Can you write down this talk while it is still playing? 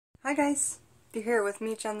Hi guys, you're here with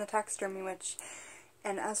me, Jen the Taxidermy Witch,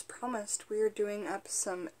 and as promised we are doing up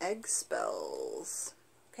some egg spells.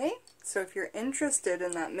 Okay, so if you're interested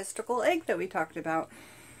in that mystical egg that we talked about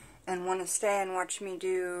and want to stay and watch me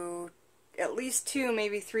do at least 2,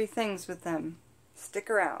 maybe 3 things with them, stick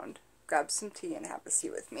around, grab some tea and have a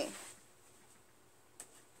seat with me.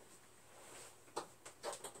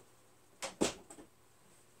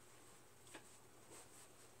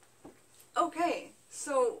 Okay,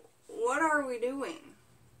 so what are we doing?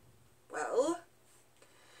 Well,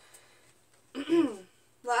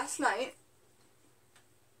 last night,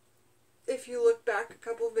 if you look back a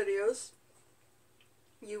couple videos,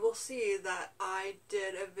 you will see that I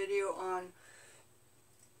did a video on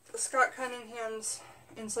Scott Cunningham's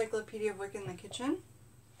Encyclopedia of Wicca in the Kitchen.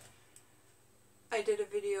 I did a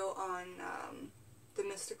video on the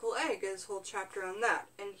mystical egg, his whole chapter on that,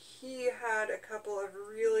 and he had a couple of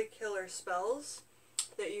really killer spells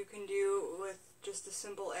that you can do with just a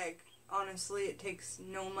simple egg. Honestly, it takes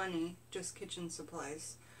no money, just kitchen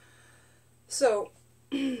supplies. So,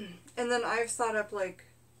 and then I've thought up like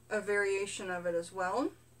a variation of it as well,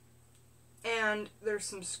 and there's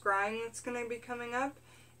some scrying that's going to be coming up,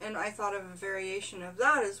 and I thought of a variation of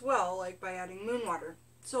that as well, like by adding moon water.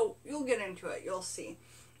 So you'll get into it, you'll see.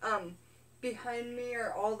 Behind me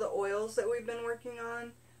are all the oils that we've been working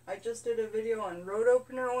on. I just did a video on road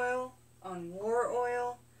opener oil, on war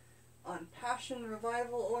oil, on passion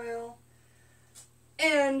revival oil,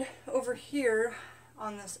 and over here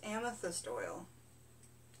on this amethyst oil.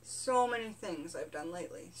 So many things I've done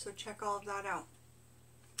lately, so check all of that out.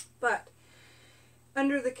 But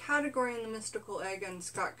under the category in the mystical egg in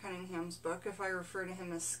Scott Cunningham's book, if I refer to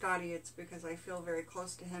him as Scotty, it's because I feel very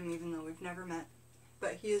close to him even though we've never met.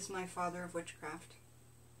 But he is my father of witchcraft.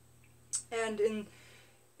 And in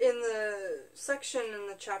the section in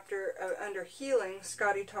the chapter under healing,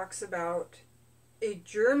 Scotty talks about a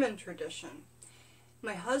German tradition.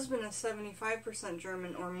 My husband is 75%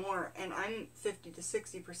 German or more, and I'm 50 to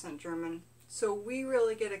 60% German. So we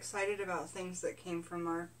really get excited about things that came from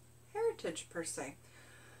our heritage, per se.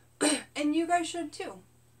 And you guys should too.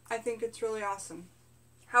 I think it's really awesome.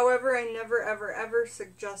 However, I never ever ever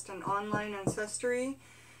suggest an online ancestry,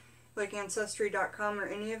 like Ancestry.com or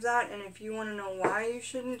any of that, and if you want to know why you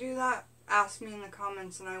shouldn't do that, ask me in the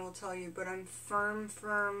comments and I will tell you, but I'm firm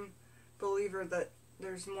believer that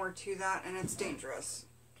there's more to that and it's dangerous.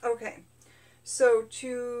 Okay, so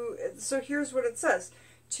here's what it says.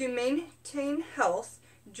 To maintain health,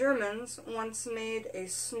 Germans once made a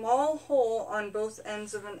small hole on both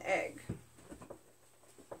ends of an egg.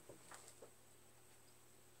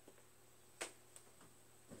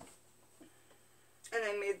 And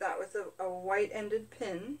I made that with a white-ended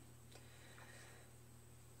pin.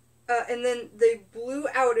 And then they blew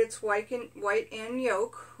out its white and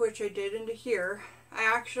yolk, which I did into here. I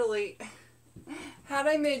actually, had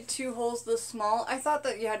I made 2 holes this small, I thought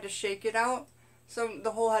that you had to shake it out, so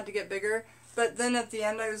the hole had to get bigger. But then at the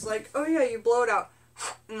end I was like, oh yeah, you blow it out,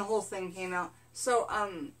 and the whole thing came out. So,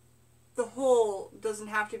 the hole doesn't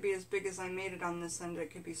have to be as big as I made it on this end,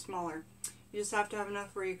 it could be smaller. You just have to have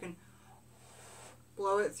enough where you can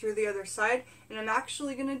blow it through the other side, and I'm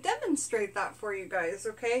actually going to demonstrate that for you guys,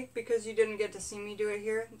 okay? Because you didn't get to see me do it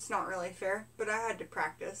here. It's not really fair, but I had to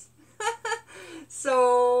practice.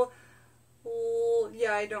 So, well,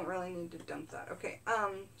 yeah, I don't really need to dump that. Okay,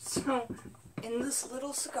 so in this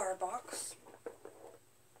little cigar box,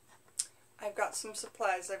 I've got some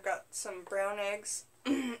supplies. I've got some brown eggs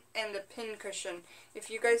and a pin cushion. If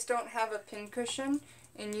you guys don't have a pin cushion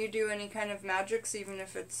and you do any kind of magics, even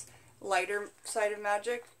if it's lighter side of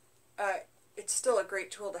magic, it's still a great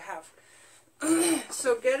tool to have.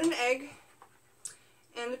 So get an egg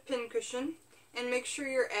and a pin cushion, and make sure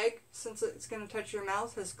your egg, since it's going to touch your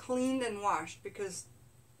mouth, is cleaned and washed, because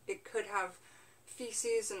it could have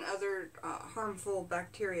feces and other harmful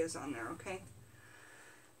bacteria on there, okay?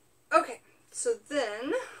 Okay, so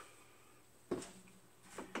then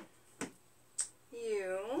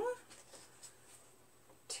you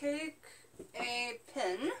take a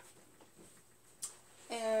pin,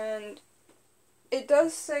 and it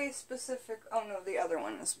does say specific, oh no, the other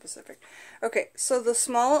one is specific. Okay, so the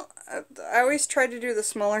small, I always try to do the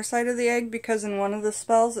smaller side of the egg, because in one of the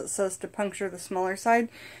spells it says to puncture the smaller side,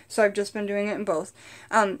 so I've just been doing it in both.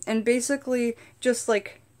 And basically, just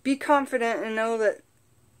like, be confident and know that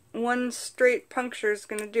one straight puncture is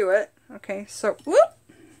going to do it. Okay, so, whoop!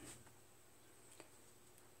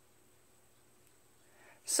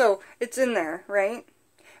 So, it's in there, right?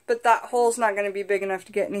 But that hole's not going to be big enough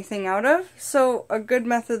to get anything out of. So a good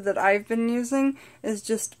method that I've been using is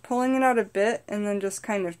just pulling it out a bit and then just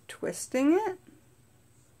kind of twisting it.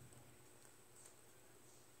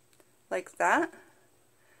 like that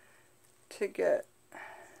to get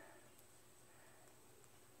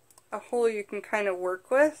a hole you can kind of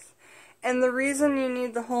work with. And the reason you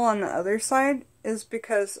need the hole on the other side is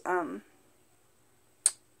because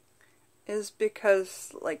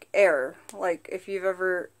like air, like if you've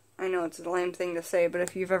ever, I know it's a lame thing to say, but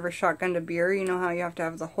if you've ever shotgunned a beer, you know how you have to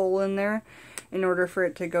have the hole in there in order for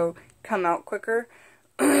it to come out quicker.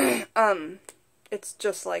 It's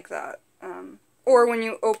just like that. Or when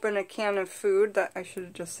you open a can of food, that I should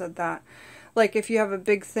have just said that. Like if you have a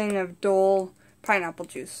big thing of Dole pineapple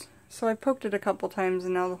juice. So I poked it a couple times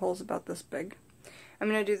and now the hole's about this big. I'm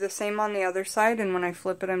going to do the same on the other side, and when I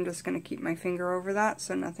flip it I'm just going to keep my finger over that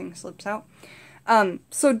so nothing slips out.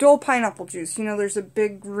 So Dole pineapple juice, you know there's a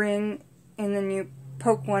big ring and then you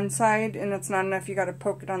poke one side and it's not enough, you got to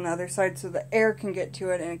poke it on the other side so the air can get to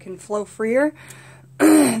it and it can flow freer.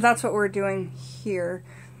 That's what we're doing here,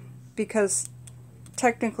 because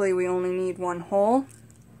technically we only need one hole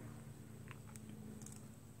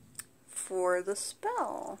for the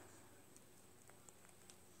spell.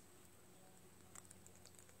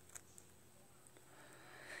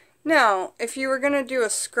 Now, if you were going to do a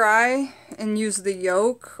scry and use the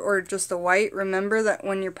yolk or just the white, remember that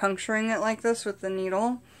when you're puncturing it like this with the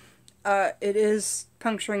needle, it is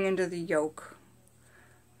puncturing into the yolk.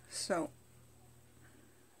 So,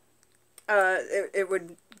 it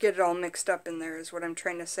would get it all mixed up in there is what I'm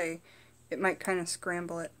trying to say. It might kind of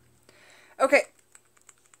scramble it. Okay.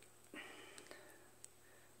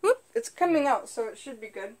 Whoop, it's coming out, so it should be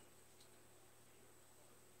good.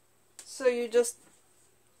 So you just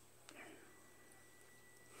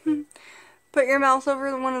put your mouth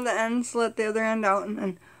over one of the ends, let the other end out, and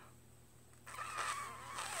then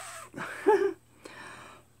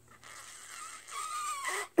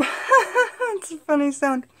it's a funny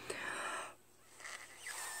sound.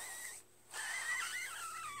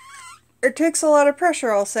 It takes a lot of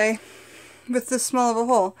pressure, I'll say, with this small of a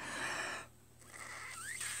hole.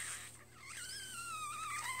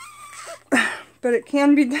 But it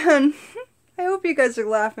can be done. I hope you guys are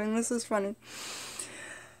laughing. This is funny.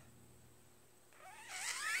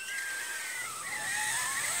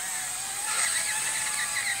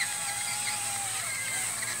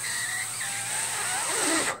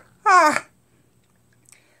 Ah!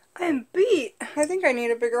 I'm beat. I think I need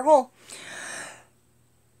a bigger hole.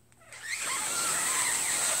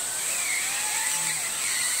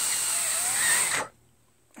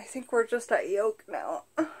 I think we're just at yolk now.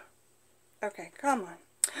 Okay, come on.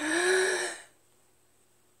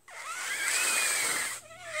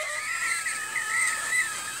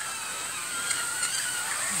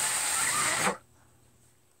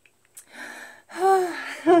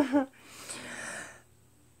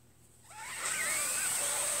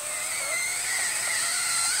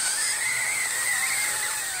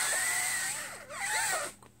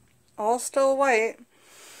 All still white.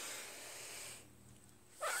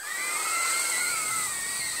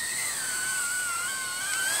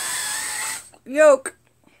 Yolk.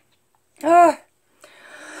 Ah.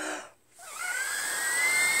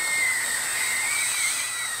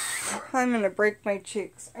 I'm gonna break my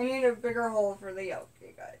cheeks. I need a bigger hole for the yolk,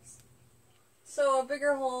 you guys. So a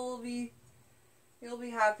bigger hole will be, you'll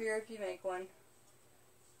be happier if you make one.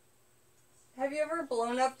 Have you ever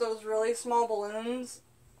blown up those really small balloons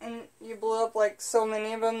and you blew up like so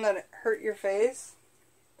many of them that it hurt your face?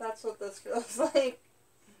 That's what this feels like.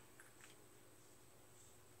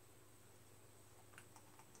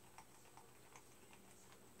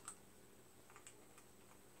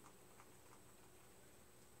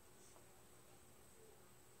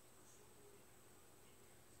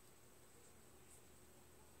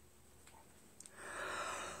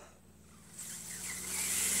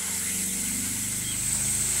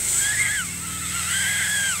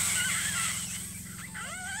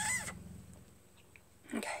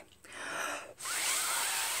 Okay.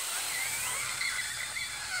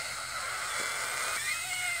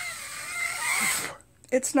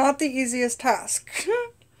 It's not the easiest task.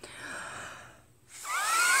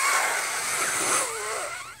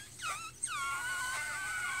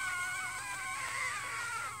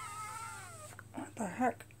 What the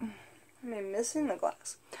heck? Am I missing the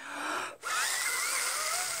glass?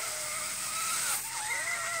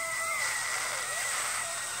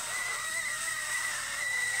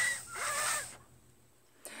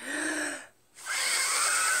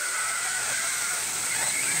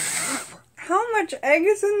 How much egg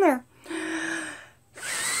is in there?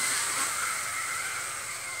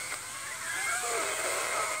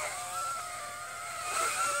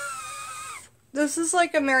 This is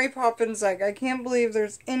like a Mary Poppins egg. I can't believe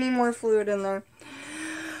there's any more fluid in there.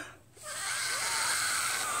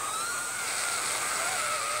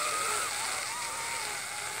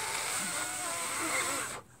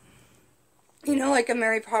 know, like a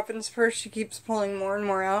Mary Poppins purse, she keeps pulling more and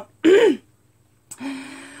more out.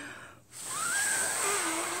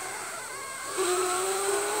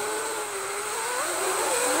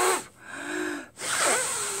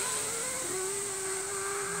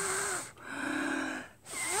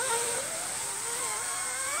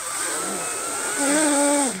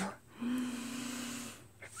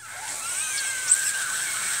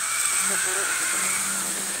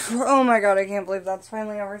 Oh my god, I can't believe that's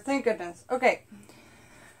finally over. Thank goodness. Okay.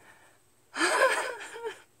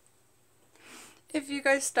 If you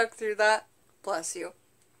guys stuck through that, bless you.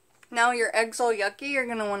 Now your egg's all yucky, you're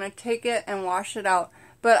going to want to take it and wash it out.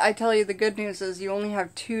 But I tell you, the good news is you only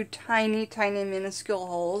have 2 tiny, tiny, minuscule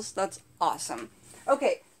holes. That's awesome.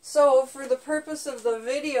 Okay, so for the purpose of the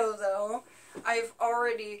video, though, I've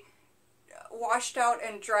already washed out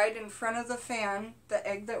and dried in front of the fan the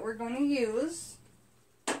egg that we're going to use.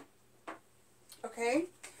 Okay?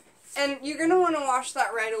 And you're going to want to wash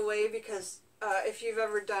that right away because if you've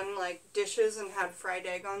ever done like dishes and had fried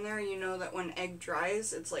egg on there, you know that when egg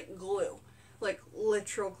dries, it's like glue. Like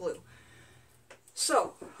literal glue.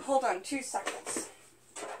 So, hold on 2 seconds.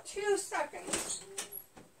 2 seconds.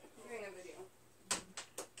 I'm doing a video.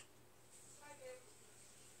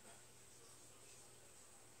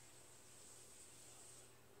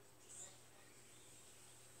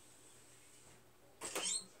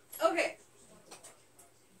 Okay.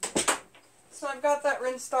 So I've got that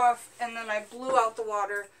rinsed off, and then I blew out the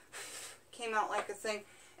water, came out like a thing,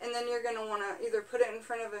 and then you're going to want to either put it in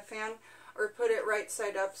front of a fan or put it right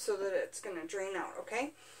side up so that it's going to drain out,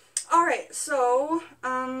 okay? Alright, so,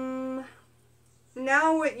 now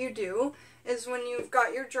what you do is when you've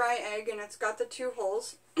got your dry egg and it's got the 2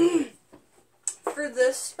 holes, for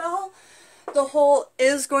this spell, the hole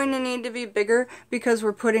is going to need to be bigger because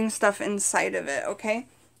we're putting stuff inside of it, okay?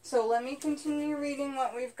 So let me continue reading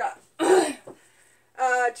what we've got.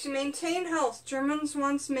 To maintain health, Germans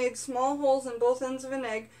once made small holes in both ends of an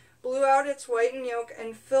egg, blew out its white and yolk,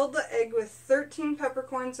 and filled the egg with 13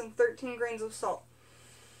 peppercorns and 13 grains of salt.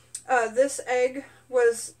 This egg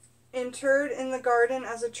was interred in the garden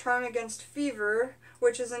as a charm against fever,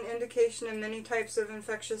 which is an indication of many types of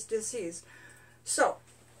infectious disease. So,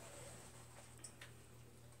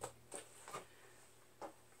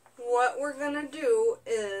 what we're going to do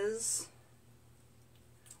is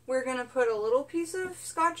we're going to put a little piece of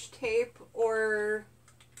Scotch tape, or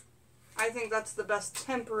I think that's the best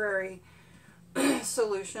temporary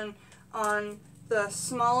solution, on the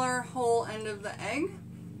smaller whole end of the egg,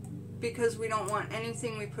 because we don't want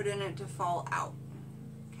anything we put in it to fall out.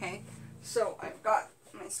 Okay, so I've got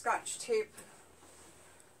my Scotch tape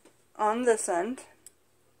on this end,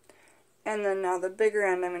 and then now the bigger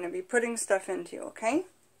end I'm going to be putting stuff into, okay?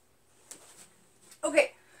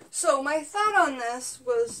 Okay, so my thought on this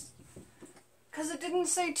was, because it didn't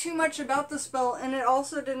say too much about the spell, and it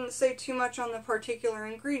also didn't say too much on the particular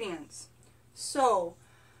ingredients. So,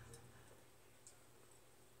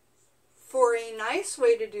 for a nice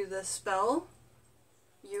way to do this spell,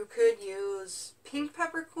 you could use pink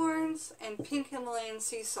peppercorns and pink Himalayan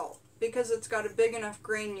sea salt, because it's got a big enough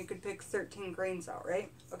grain you could pick 13 grains out,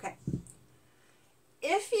 right? Okay.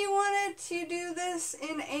 If you wanted to do this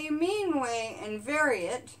in a mean way and vary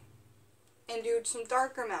it, and do some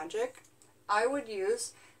darker magic, I would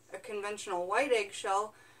use a conventional white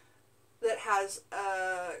eggshell that has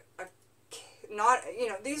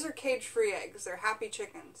these are cage-free eggs. They're happy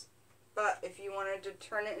chickens. But if you wanted to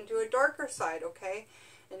turn it into a darker side, okay,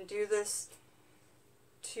 and do this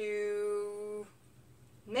to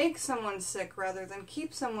make someone sick rather than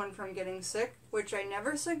keep someone from getting sick, which I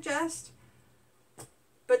never suggest,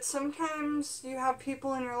 but sometimes you have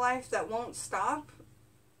people in your life that won't stop,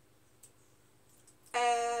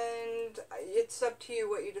 and it's up to you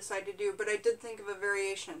what you decide to do. But I did think of a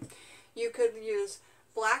variation. You could use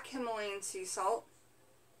black Himalayan sea salt,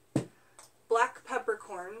 black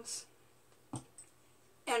peppercorns,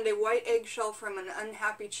 and a white eggshell from an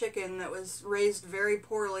unhappy chicken that was raised very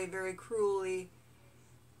poorly, very cruelly,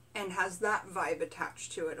 and has that vibe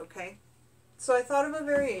attached to it, okay? So I thought of a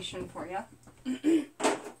variation for you.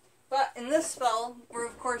 But in this spell, we're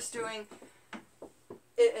of course doing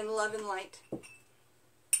it in Love and Light,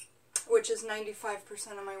 which is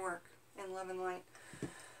 95% of my work in Love and Light.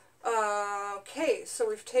 Okay, so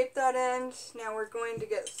we've taped that end. Now we're going to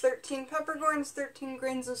get 13 peppercorns, 13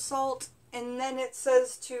 grains of salt, and then it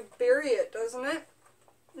says to bury it, doesn't it?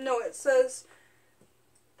 No, it says,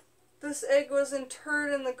 this egg was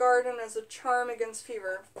interred in the garden as a charm against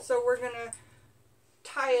fever. So we're going to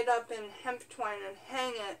tie it up in hemp twine and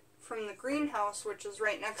hang it from the greenhouse, which is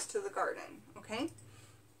right next to the garden, okay?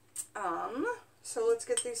 So let's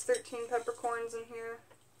get these 13 peppercorns in here.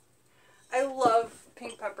 I love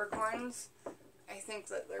pink peppercorns. I think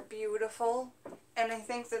that they're beautiful, and I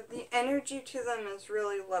think that the energy to them is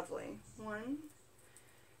really lovely. 1,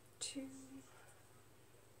 2,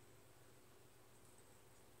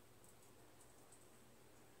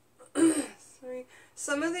 3.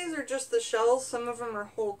 Some of these are just the shells, some of them are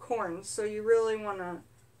whole corn, so you really want to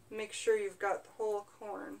make sure you've got the whole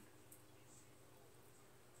corn.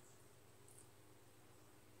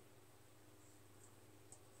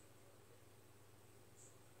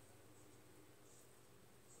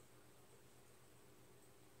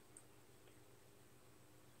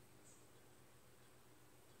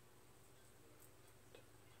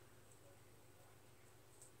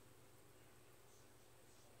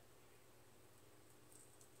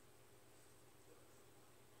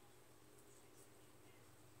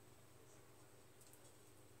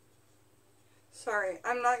 Sorry,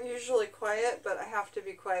 I'm not usually quiet, but I have to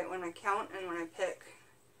be quiet when I count and when I pick,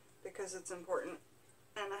 because it's important,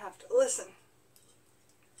 and I have to listen.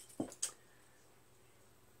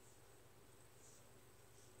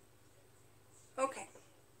 Okay,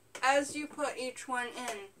 as you put each one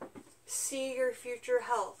in, see your future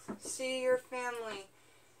health, see your family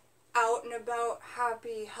out and about,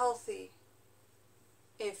 happy, healthy.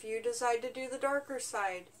 If you decide to do the darker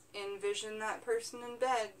side, envision that person in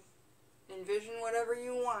bed. Envision whatever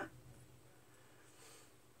you want.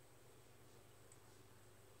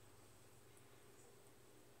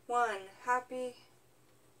 1, happy.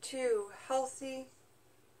 2, healthy.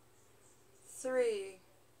 3,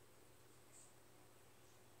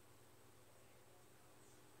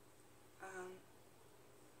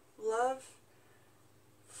 love.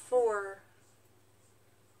 4,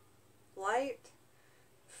 light.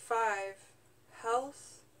 5,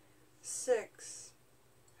 health. 6,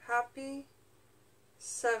 happy.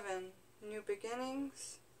 7, new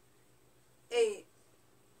beginnings. 8,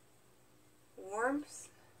 warmth.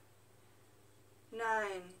 9,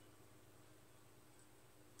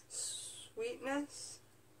 sweetness.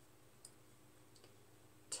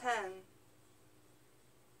 10,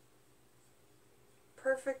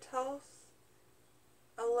 perfect health.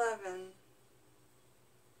 11,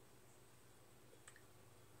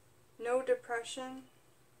 no depression.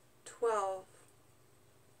 12,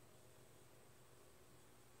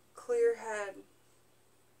 clear head.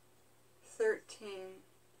 13,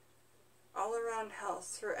 all around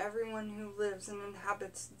health for everyone who lives and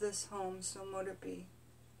inhabits this home, so mote it be.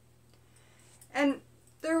 And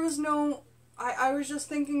there was no, I was just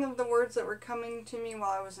thinking of the words that were coming to me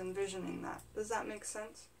while I was envisioning that. Does that make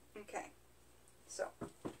sense? Okay, so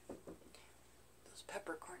those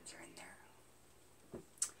peppercorns are in there.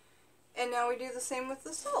 And now we do the same with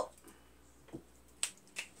the salt.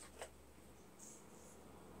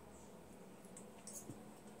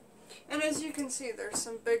 And as you can see, there's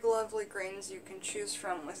some big lovely grains you can choose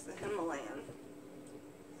from with the Himalayan.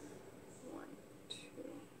 1, 2.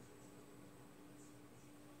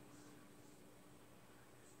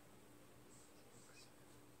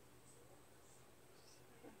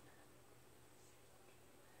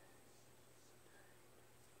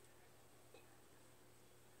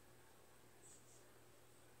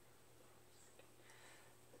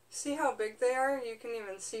 See how big they are? You can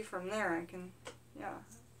even see from there. I can, yeah.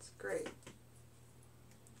 Great.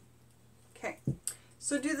 Okay,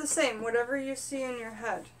 so do the same, whatever you see in your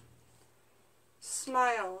head.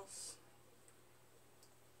 Smiles.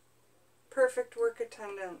 Perfect work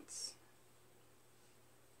attendance.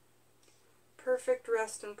 Perfect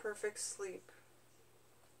rest and perfect sleep.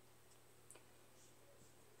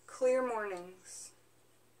 Clear mornings.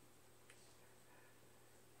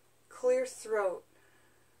 Clear throat.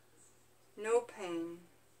 No pain.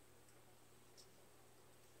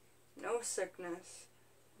 No sickness,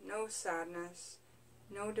 no sadness,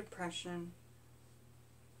 no depression.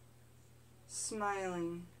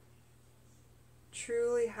 Smiling,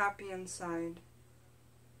 truly happy inside,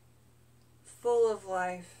 full of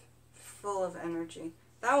life, full of energy.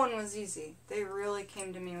 That one was easy. They really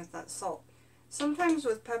came to me with that salt. Sometimes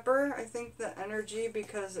with pepper, I think the energy,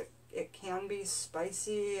 because it can be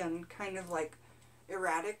spicy and kind of like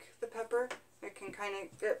erratic, the pepper, it can kind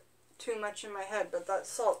of get too much in my head, but that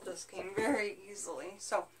salt just came very easily.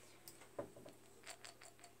 So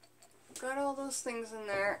got all those things in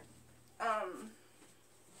there, and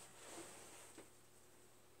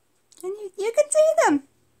you can see them.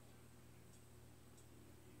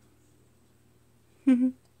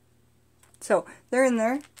 So they're in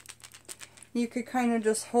there. You could kind of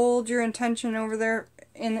just hold your intention over there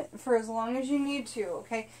for as long as you need to.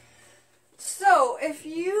 Okay. So if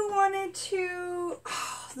you wanted to,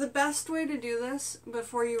 The best way to do this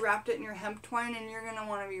before you wrapped it in your hemp twine, and you're going to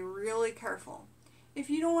want to be really careful. If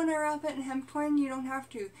you don't want to wrap it in hemp twine, you don't have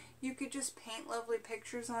to. You could just paint lovely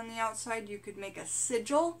pictures on the outside. You could make a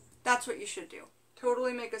sigil. That's what you should do.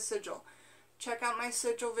 Totally make a sigil. Check out my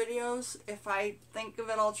sigil videos. If I think of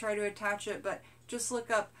it, I'll try to attach it, but just look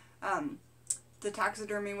up the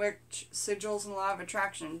Taxidermy Witch Sigils and Law of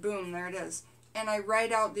Attraction. Boom, there it is. And I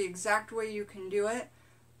write out the exact way you can do it.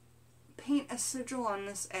 Paint a sigil on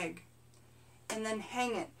this egg and then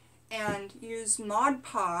hang it, and use Mod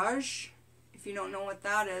Podge. If you don't know what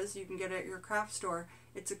that is, you can get it at your craft store.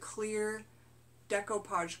 It's a clear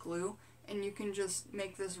decoupage glue, and you can just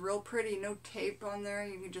make this real pretty, no tape on there.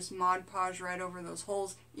 You can just Mod Podge right over those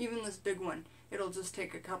holes. Even this big one, it'll just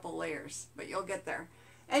take a couple layers, but you'll get there.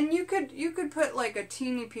 And you could put like a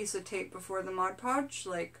teeny piece of tape before the Mod Podge,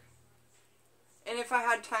 like, and if I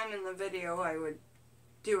had time in the video, I would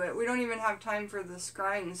do it. We don't even have time for the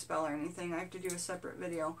scrying spell or anything. I have to do a separate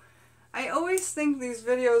video. I always think these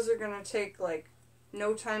videos are going to take like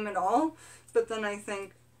no time at all, but then I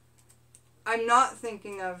think, I'm not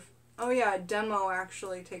thinking of, oh yeah, a demo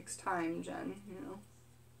actually takes time, Jen, you know.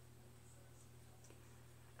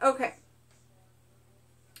 Okay.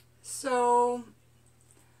 So,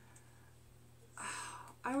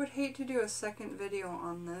 I would hate to do a second video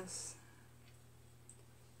on this,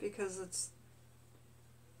 because it's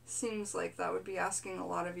seems like that would be asking a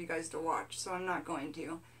lot of you guys to watch, so I'm not going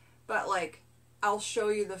to. But like, I'll show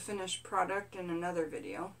you the finished product in another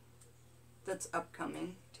video that's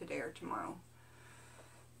upcoming today or tomorrow.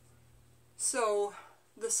 So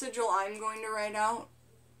the sigil I'm going to write out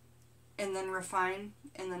and then refine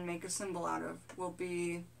and then make a symbol out of will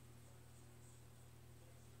be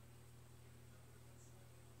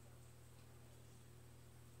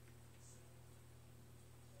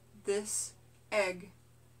this egg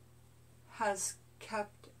has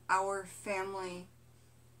kept our family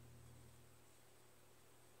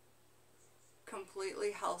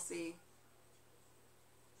completely healthy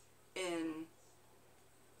in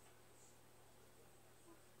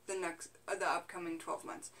the upcoming 12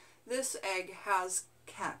 months. This egg has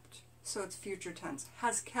kept, so it's future tense,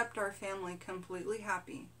 has kept our family completely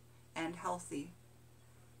happy and healthy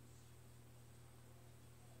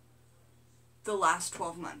the last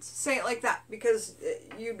 12 months. Say it like that, because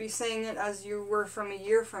you'd be saying it as you were from a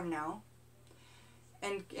year from now.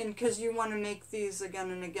 And because you want to make these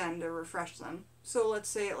again and again to refresh them. So let's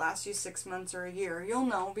say it lasts you 6 months or a year. You'll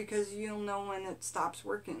know, because you'll know when it stops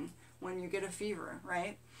working, when you get a fever,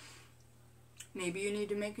 right? Maybe you need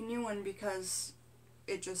to make a new one because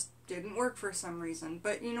it just didn't work for some reason.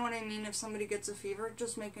 But you know what I mean? If somebody gets a fever,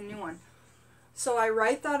 just make a new one. So I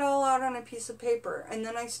write that all out on a piece of paper, and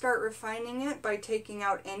then I start refining it by taking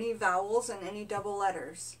out any vowels and any double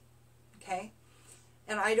letters. Okay?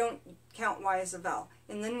 And I don't count Y as a vowel.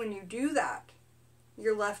 And then when you do that,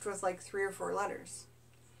 you're left with like 3 or 4 letters.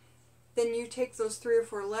 Then you take those 3 or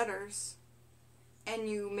 4 letters and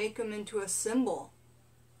you make them into a symbol.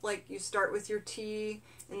 Like you start with your T,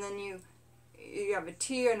 and then you have a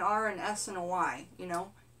T, an R, an S, and a Y, you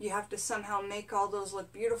know? You have to somehow make all those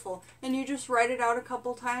look beautiful. And you just write it out a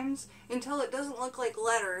couple times until it doesn't look like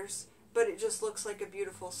letters, but it just looks like a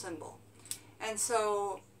beautiful symbol. And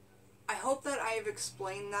so I hope that I have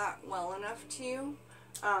explained that well enough to you,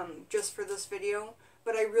 just for this video.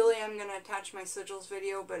 But I really am going to attach my sigils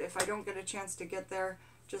video, but if I don't get a chance to get there,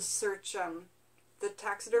 just search the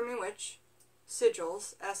Taxidermy Witch,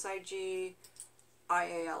 Sigils, S-I-G-I-A-L-S,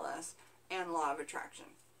 and Law of Attraction.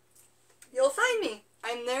 You'll find me.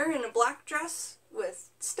 I'm there in a black dress with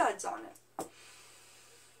studs on it.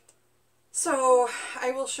 So I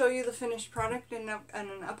will show you the finished product in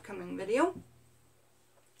an upcoming video.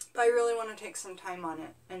 But I really want to take some time on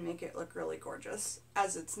it and make it look really gorgeous,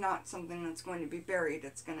 as it's not something that's going to be buried.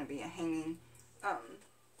 It's going to be a hanging,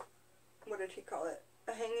 what did he call it?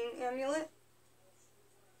 A hanging amulet?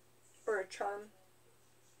 Or a charm?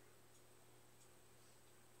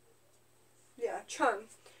 Yeah, charm.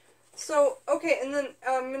 So, okay, and then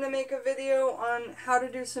I'm going to make a video on how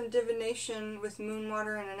to do some divination with moon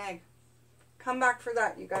water and an egg. Come back for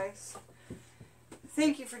that, you guys.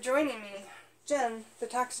 Thank you for joining me, Jen, the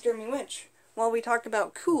Taxidermy Witch, while we talk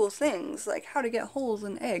about cool things like how to get holes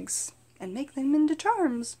in eggs and make them into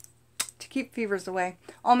charms to keep fevers away.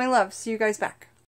 All my love. See you guys back.